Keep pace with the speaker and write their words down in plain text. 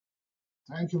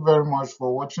Thank you very much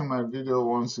for watching my video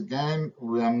once again.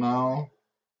 We are now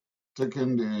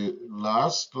taking the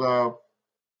last lap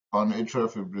on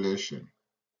atrial fibrillation.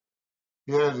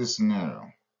 Here is the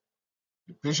scenario.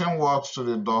 The patient walks to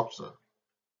the doctor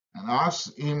and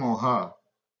asks him or her,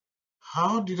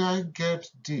 how did I get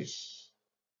this?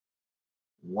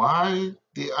 Why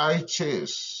did I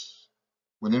chase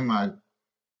within my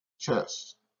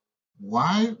chest?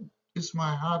 Why is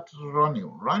my heart running?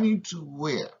 Running to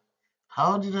where?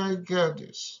 How did I get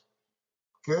this?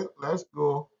 Okay, let's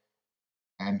go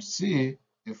and see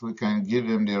if we can give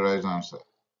them the right answer.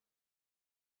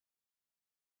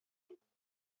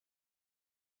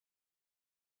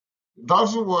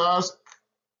 Doctor will ask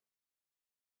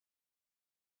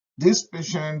this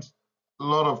patient a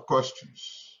lot of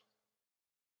questions.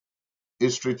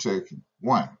 History taking.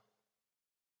 One,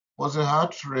 was the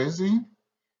heart raising?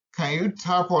 Can you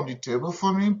tap on the table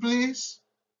for me, please?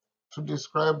 To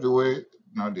describe the way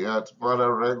the heart,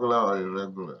 whether regular or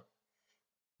irregular.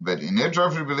 But in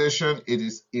atrial fibrillation, it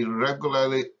is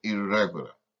irregularly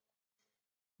irregular.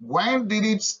 When did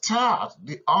it start?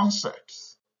 The onset.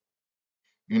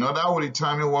 That will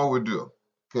determine what we do.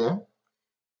 Okay?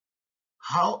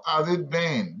 How has it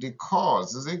been? The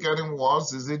cause? Is it getting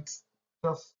worse? Is it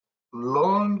just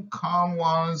lone calm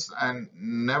ones and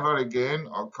never again,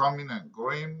 or coming and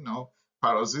going? No,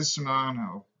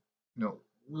 paroxysmal. No,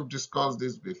 we've discussed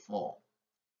this before.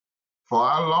 For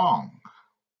how long?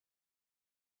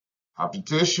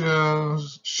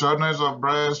 Palpitations, shortness of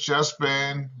breath, chest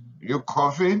pain, you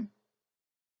coughing?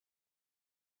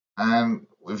 And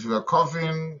if you're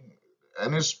coughing,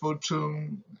 any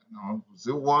sputum, is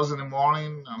it worse in the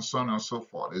morning, and so on and so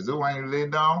forth? Is it when you lay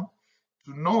down?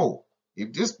 To know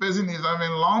if this person is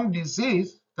having lung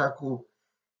disease, that could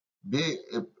be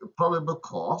a probable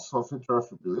cause of atrial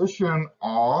fibrillation,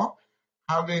 or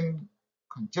having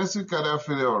congestive cardiac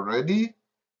failure already,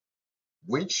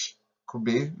 which could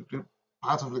be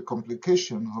part of the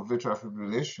complication of atrial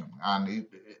fibrillation. And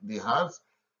the heart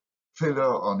failure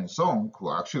on its own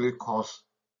could actually cause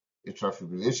atrial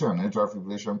fibrillation. Atrial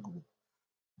fibrillation could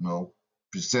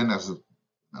present as a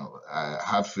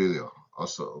heart failure,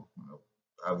 also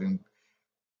having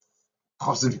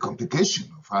causing the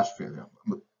complication of heart failure.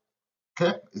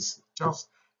 Okay, it's just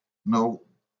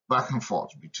back and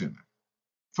forth between them.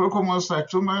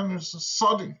 Pheochromocytoma is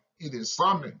sudden, it is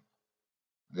sudden.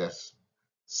 Yes,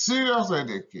 serious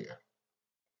headache here.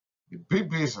 The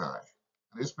BP is high,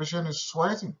 and this patient is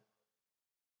sweating.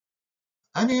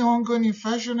 Any ongoing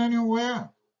infection anywhere?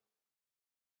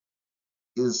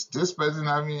 Is this person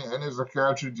having any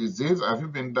psychiatric disease? Have you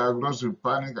been diagnosed with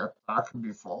panic attack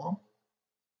before?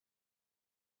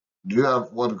 Do you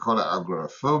have what we call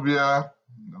agoraphobia,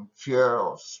 fear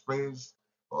of space,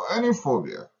 or any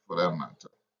phobia for that matter?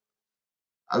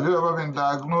 Have you ever been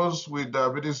diagnosed with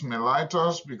diabetes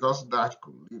mellitus? Because that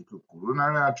could lead to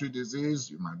coronary artery disease.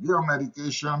 You might be on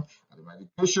medication, and the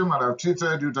medication might have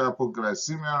treated you to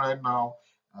hypoglycemia right now.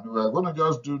 And we're going to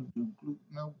just get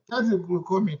the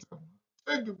glucometer,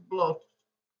 take the blood,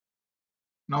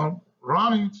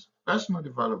 run it. Let's not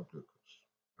develop glucose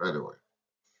right away.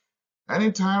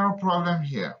 Any thyroid problem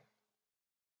here?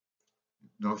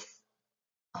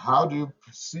 How do you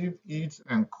perceive heat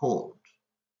and cold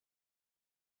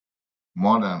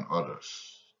more than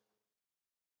others?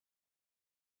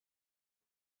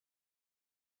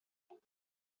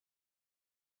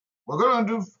 We're going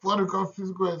to do what we call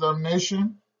physical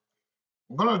examination.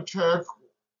 We're going to check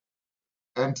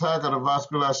entire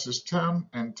cardiovascular system,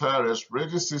 entire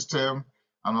respiratory system,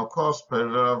 and of course,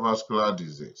 peripheral vascular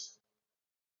disease.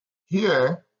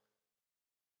 Here,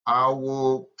 I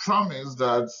will promise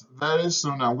that very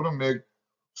soon I'm going to make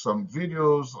some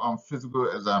videos on physical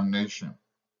examination,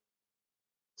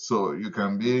 so you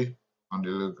can be on the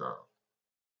lookout.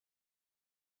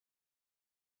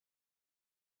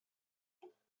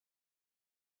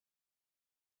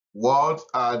 What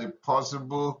are the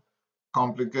possible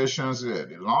complications here?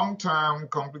 The long-term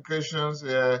complications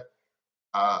here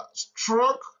are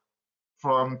stroke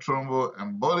from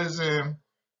thromboembolism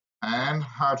and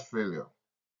heart failure.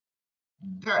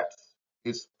 Death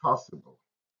is possible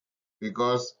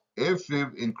because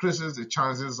A-FIB increases the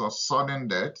chances of sudden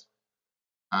death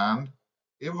and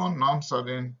even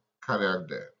non-sudden cardiac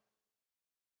death.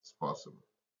 It's possible.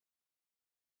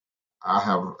 I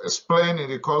have explained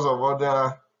in the course of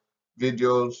other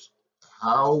videos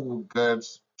how we get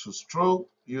to stroke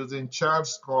using chart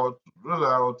score to rule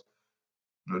out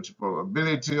the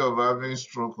probability of having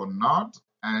stroke or not,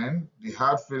 and the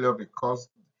heart failure because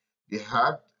the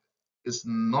heart is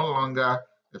no longer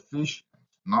efficient,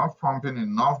 not pumping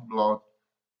enough blood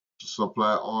to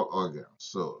supply all organs.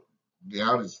 So the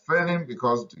heart is failing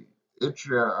because the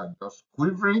atria are just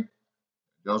quivering,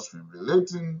 just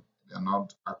fibrillating, they're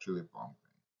not actually pumping.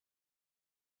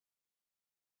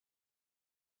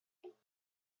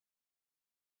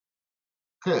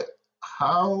 Okay,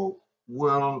 how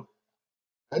will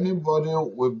anybody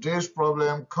with this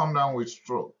problem come down with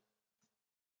stroke?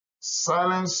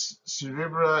 Silent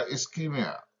cerebral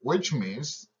ischemia, which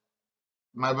means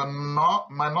might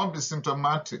not be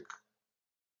symptomatic,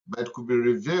 but could be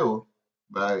revealed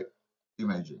by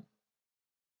imaging.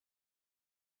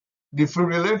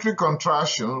 Defibrillatory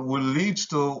contraction will lead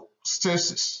to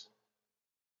stasis,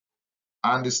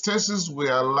 and the stasis will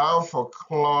allow for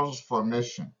clot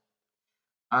formation.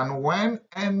 And when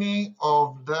any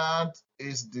of that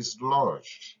is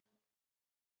dislodged,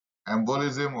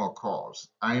 embolism occurs.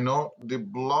 I know the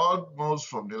blood moves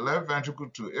from the left ventricle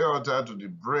to aorta to the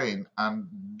brain, and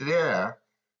there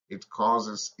it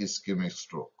causes ischemic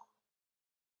stroke.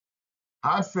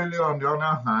 Heart failure, on the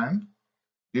other hand,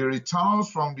 the returns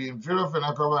from the inferior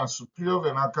vena cava and superior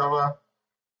vena cava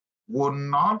will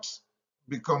not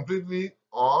be completely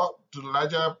or to a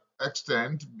larger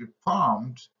extent be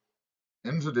pumped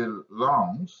into the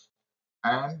lungs,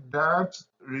 and that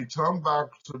return back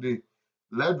to the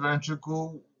left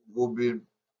ventricle will be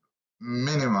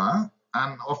minimal.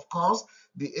 And of course,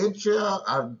 the atria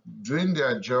are doing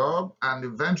their job and the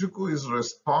ventricle is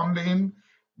responding,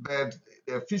 but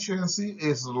the efficiency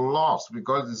is lost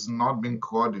because it's not being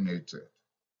coordinated.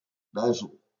 That's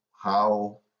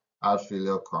how heart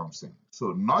failure comes in.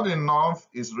 So not enough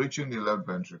is reaching the left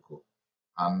ventricle,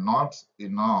 and not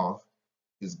enough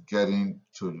is getting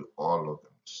to all of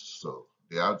them. So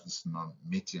the heart is not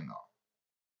meeting up.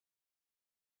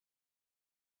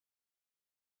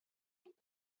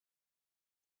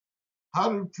 How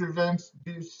to prevent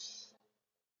this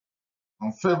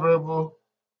unfavorable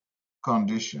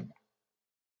condition?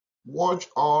 Watch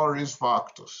all risk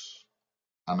factors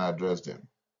and address them.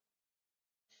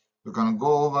 You can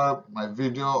go over my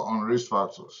video on risk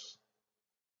factors.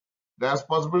 There's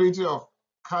possibility of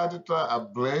catheter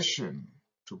ablation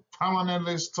to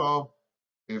permanently stop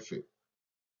A-FIB.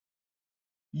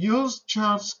 Use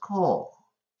chart score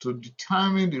to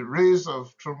determine the rates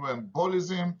of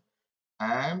thromboembolism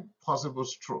and possible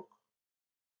stroke.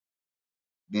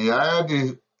 The higher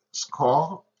the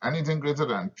score, anything greater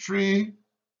than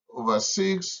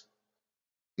 3/6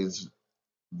 is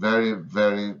very,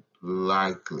 very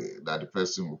likely that the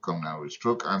person will come down with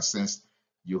stroke. And since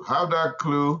you have that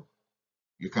clue,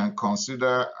 you can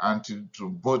consider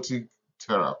antithrombotic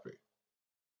therapy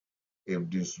if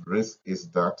this risk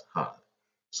is that high.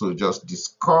 So just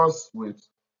discuss with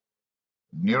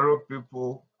neuro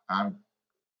people and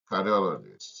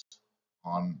cardiologists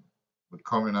on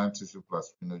recombinant tissue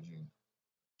plasminogen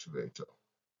activator.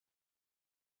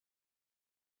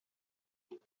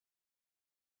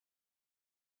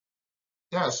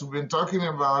 Yes, we've been talking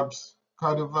about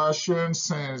cardioversion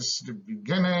since the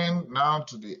beginning now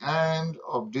to the end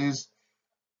of this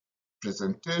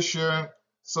presentation.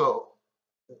 So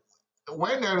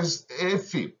when there is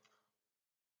A-FIB,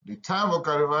 the time of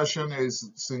cardioversion is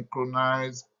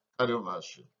synchronized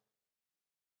cardioversion.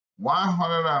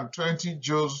 120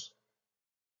 joules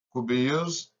could be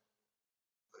used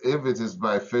if it is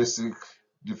biphasic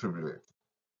defibrillator,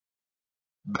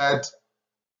 but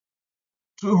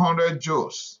 200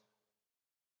 joules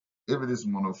if it is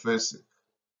monophasic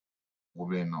will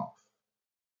be enough.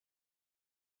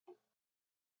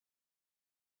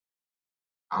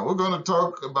 And we're going to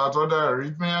talk about other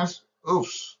arrhythmias.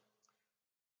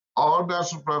 Other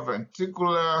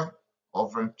supraventricular or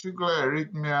ventricular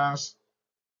arrhythmias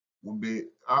will be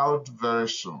out very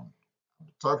soon. I'll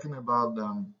be talking about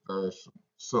them very soon.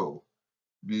 So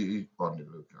be on the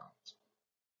lookout.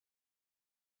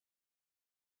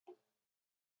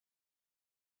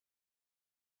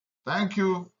 Thank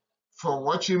you for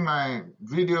watching my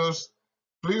videos.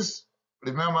 Please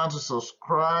remember to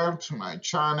subscribe to my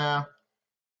channel,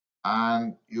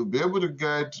 and you'll be able to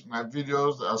get my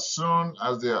videos as soon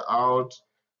as they are out.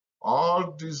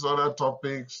 All these other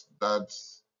topics that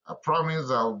I promise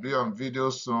I will be on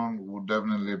video soon will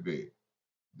definitely be.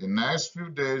 The next few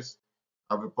days,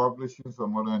 I'll be publishing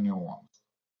some other new ones.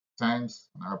 Thanks,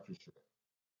 and I appreciate it.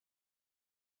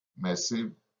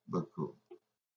 Merci beaucoup.